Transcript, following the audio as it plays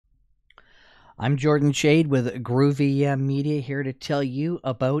I'm Jordan Shade with Groovy Media here to tell you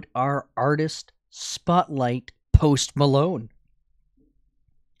about our artist spotlight, Post Malone.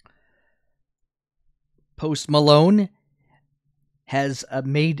 Post Malone has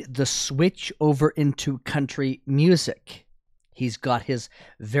made the switch over into country music. He's got his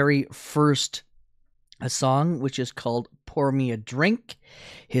very first song, which is called Pour Me a Drink.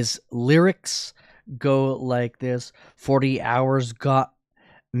 His lyrics go like this: 40 hours got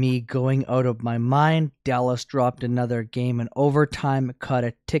me going out of my mind. Dallas dropped another game in overtime. Caught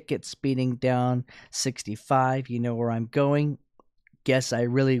a ticket speeding down 65. You know where I'm going. Guess I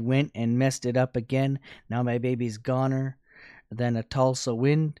really went and messed it up again. Now my baby's goner than a Tulsa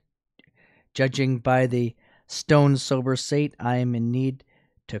wind. Judging by the stone sober state, I am in need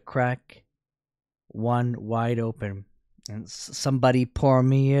to crack one wide open. And somebody pour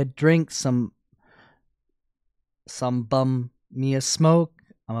me a drink. Some bum me a smoke.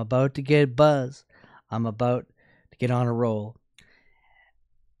 I'm about to get buzz. I'm about to get on a roll.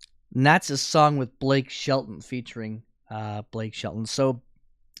 And that's a song with Blake Shelton featuring Blake Shelton. So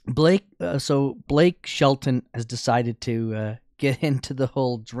Blake Shelton has decided to get into the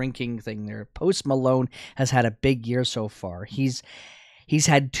whole drinking thing there. Post Malone has had a big year so far. He's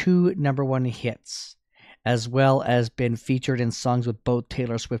had 2 number 1 hits, as well as been featured in songs with both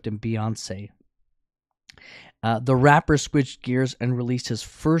Taylor Swift and Beyonce. The rapper switched gears and released his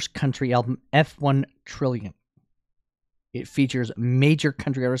first country album, F1 Trillion. It features major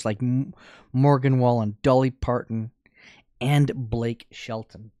country artists like Morgan Wallen, Dolly Parton, and Blake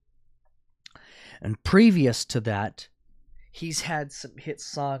Shelton. And previous to that, he's had some hit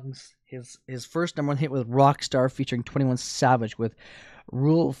songs. His first number 1 hit with Rockstar featuring 21 Savage with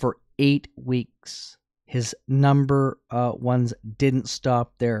Rule for 8 Weeks. His number 1s didn't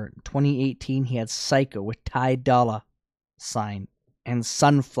stop there. In 2018, he had Psycho with Ty Dolla $ign and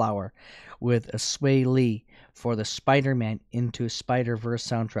Sunflower with Sway Lee for the Spider-Man Into Spider-Verse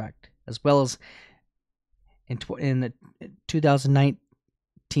soundtrack, as well as in the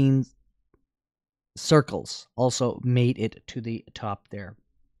 2019 Circles also made it to the top there.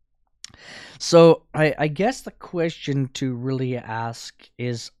 So I guess the question to really ask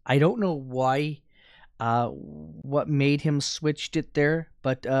is, I don't know why. What made him switched it there,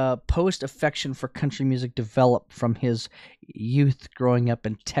 but Post's affection for country music developed from his youth growing up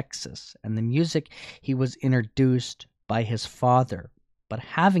in Texas and the music he was introduced by his father. But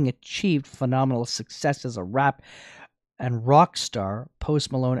having achieved phenomenal success as a rap and rock star,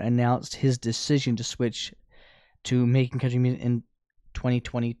 Post Malone announced his decision to switch to making country music in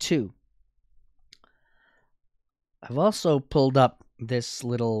 2022. I've also pulled up this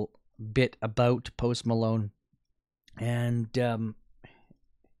little bit about Post Malone, and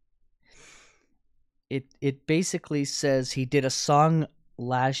it basically says he did a song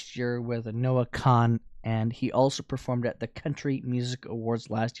last year with Noah Kahan, and he also performed at the Country Music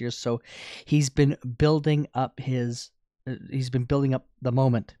Awards last year. So he's been building up the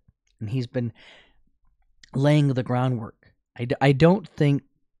moment, and he's been laying the groundwork. I don't think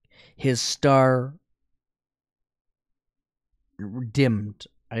his star dimmed.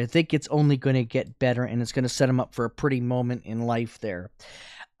 I think it's only going to get better, and it's going to set him up for a pretty moment in life there.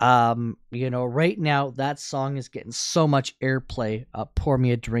 Right now, that song is getting so much airplay. Pour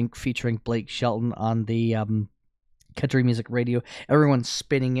Me a Drink featuring Blake Shelton on the country music radio. Everyone's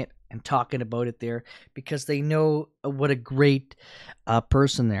spinning it and talking about it there because they know what a great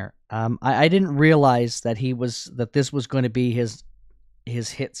person there. I didn't realize that this was going to be his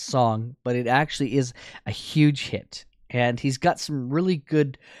hit song, but it actually is a huge hit. And he's got some really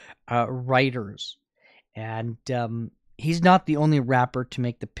good writers. And he's not the only rapper to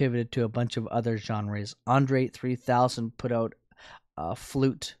make the pivot to a bunch of other genres. Andre 3000 put out a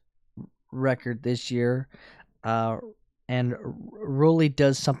flute record this year. And Rolly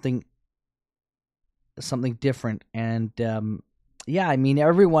does something different. And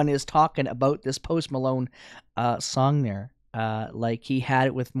everyone is talking about this Post Malone song there. Like he had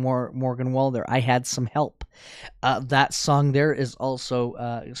it with Morgan Wallen there. I Had Some Help. That song there is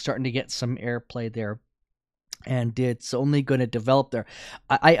also starting to get some airplay there, and it's only going to develop there.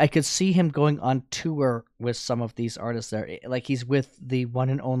 I could see him going on tour with some of these artists there. Like he's with the one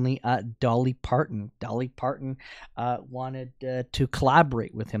and only Dolly Parton. Dolly Parton wanted to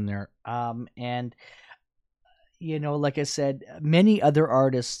collaborate with him there. And like I said, many other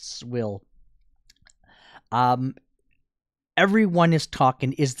artists will. Everyone is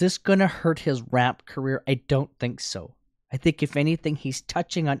talking, is this going to hurt his rap career? I don't think so. I think if anything, he's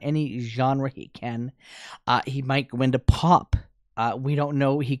touching on any genre he can. He might go into pop. We don't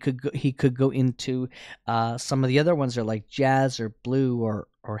know. He could go into some of the other ones, are like jazz or blue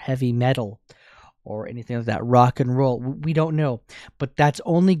or heavy metal, or anything like that, rock and roll. We don't know, but that's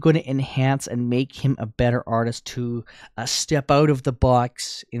only going to enhance and make him a better artist to step out of the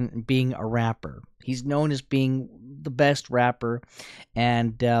box in being a rapper. He's known as being the best rapper,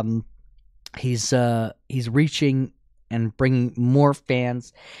 and he's reaching and bringing more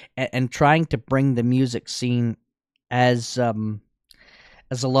fans, and trying to bring the music scene as a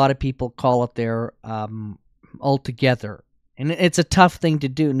lot of people call it there, all together. And it's a tough thing to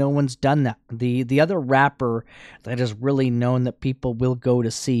do. No one's done that. The other rapper that is really known that people will go to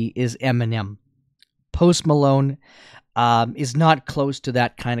see is Eminem. Post Malone is not close to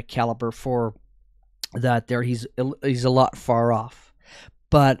that kind of caliber for that. There, he's a lot far off,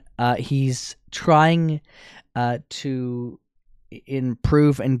 but he's trying to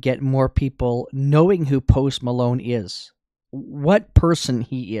improve and get more people knowing who Post Malone is, what person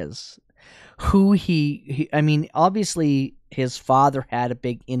he is, who I mean, obviously his father had a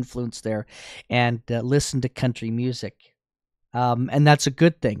big influence there, and listened to country music, and that's a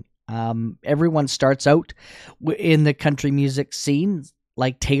good thing. Everyone starts out in the country music scene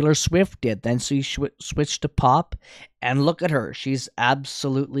like Taylor Swift did. Then she switched to pop, and look at her. She's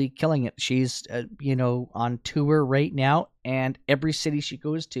absolutely killing it. She's, on tour right now, and every city she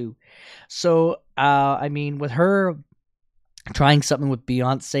goes to. So, I mean, with her trying something with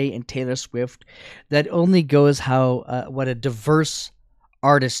Beyonce and Taylor Swift, that only goes how what a diverse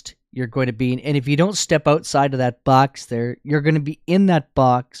artist you're going to be. And if you don't step outside of that box there, you're going to be in that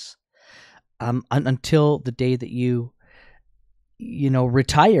box until the day that you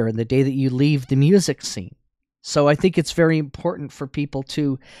retire, and the day that you leave the music scene. So I think it's very important for people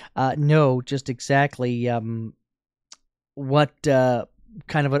to know just exactly what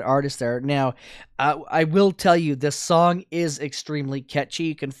kind of an artist there. Now, I will tell you, this song is extremely catchy.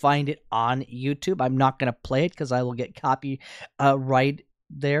 You can find it on YouTube. I'm not going to play it because I will get copy right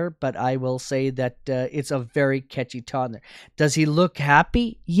there, but I will say that it's a very catchy tone there. Does he look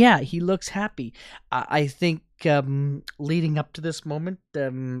happy? Yeah, he looks happy. I think leading up to this moment,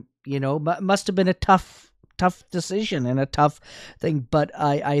 must have been a tough decision and a tough thing, but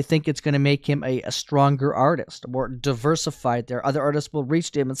I think it's going to make him a stronger artist, more diversified. There, other artists will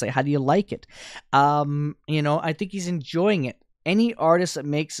reach to him and say, "How do you like it?" I think he's enjoying it. Any artist that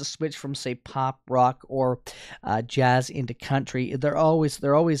makes a switch from, say, pop, rock, or jazz into country,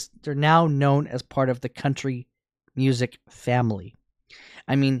 they're now known as part of the country music family.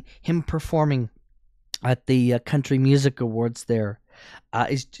 I mean, him performing at the Country Music Awards there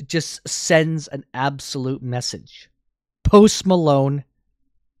just sends an absolute message. Post Malone,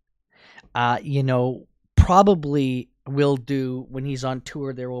 probably will do, when he's on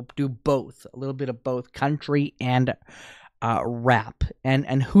tour there, will do both, a little bit of both country and rap.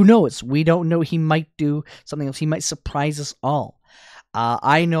 And who knows? We don't know. He might do something else. He might surprise us all.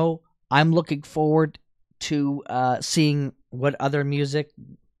 I know I'm looking forward to seeing what other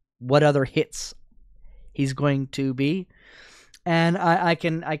hits he's going to be. And I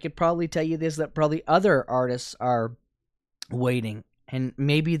could probably tell you this, that probably other artists are waiting. And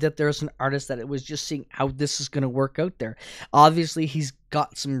maybe that there's an artist that it was just seeing how this is going to work out there. Obviously, he's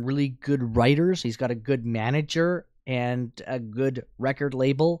got some really good writers. He's got a good manager and a good record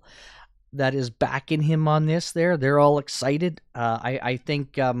label that is backing him on this there. They're all excited. I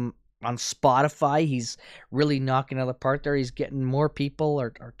think on Spotify, he's really knocking it out of the park there. He's getting more people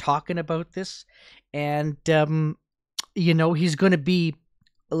are talking about this. And, he's going to be,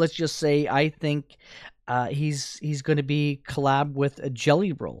 let's just say, I think he's going to be collab with a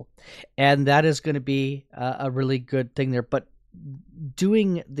Jelly Roll, and that is going to be a really good thing there. But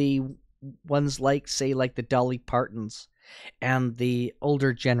doing the ones like, say, like the Dolly Partons and the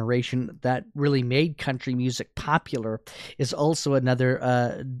older generation that really made country music popular is also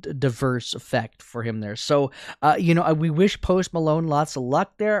another diverse effect for him there. So, we wish Post Malone lots of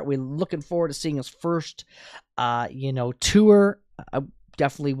luck there. We're looking forward to seeing his first, tour. I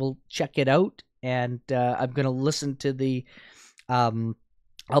definitely will check it out, and I'm going to listen to the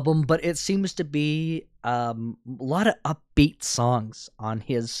album, but it seems to be a lot of upbeat songs on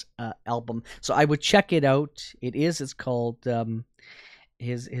his album, so I would check it out. It's called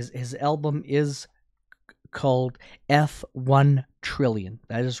his album is called F1 Trillion.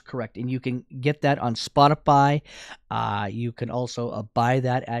 That is correct, and you can get that on Spotify. You can also buy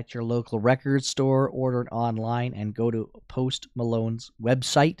that at your local record store, order it online, and go to Post Malone's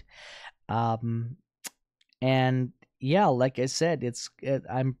website. And yeah, like I said,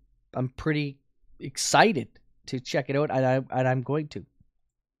 I'm pretty excited to check it out, and I'm going to.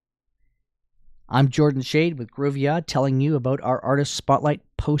 I'm Jordan Shade with Grooveyard, telling you about our Artist Spotlight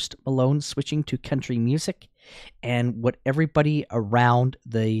post Malone switching to country music and what everybody around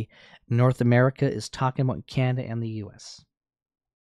the North America is talking about in Canada and the US.